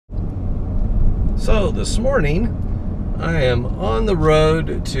So this morning I am on the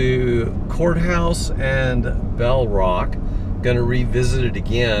road to Courthouse and Bell Rock. Going to revisit it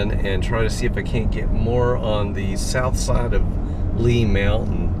again and try to see if I can't get more on the south side of Lee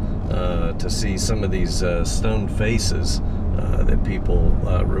Mountain to see some of these stone faces that people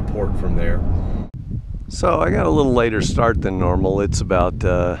report from there. So I got a little later start than normal. It's about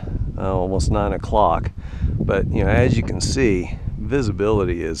almost 9 o'clock, but as you can see,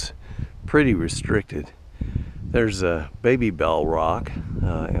 visibility is pretty restricted. There's a Baby Bell Rock,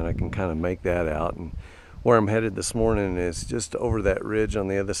 and I can kind of make that out. And where I'm headed this morning is just over that ridge on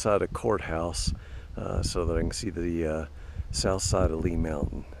the other side of Courthouse, so that I can see the south side of Lee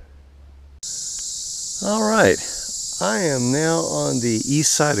Mountain. All right, I am now on the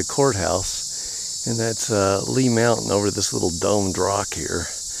east side of Courthouse, and that's Lee Mountain over this little domed rock here.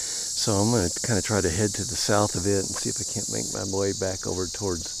 So I'm going to kind of try to head to the south of it and see if I can't make my way back over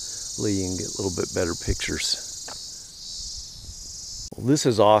towards Lee and get a little bit better pictures. Well, this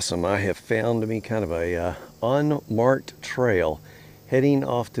is awesome. I have found me kind of a unmarked trail heading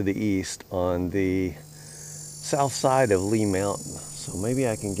off to the east on the south side of Lee Mountain. So maybe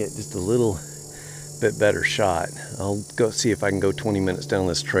I can get just a little bit better shot. I'll go see if I can go 20 minutes down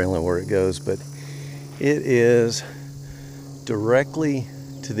this trail and where it goes, but it is directly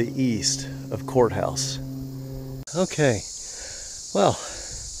to the east of Courthouse. Okay, well,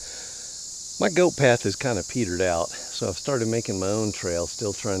 my goat path is kind of petered out, so I've started making my own trail,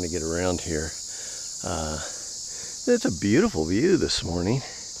 still trying to get around here. It's a beautiful view this morning.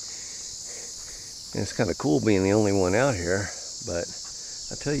 And it's kind of cool being the only one out here, but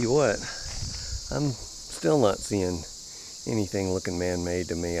I tell you what, I'm still not seeing anything looking man-made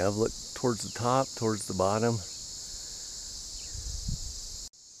to me. I've looked towards the top, towards the bottom.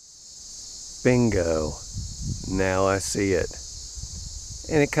 Bingo. Now I see it.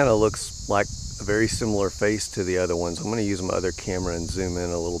 And it kind of looks like a very similar face to the other ones. I'm going to use my other camera and zoom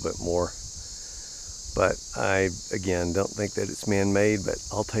in a little bit more. But I, again, don't think that it's man-made, but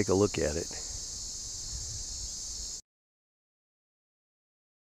I'll take a look at it.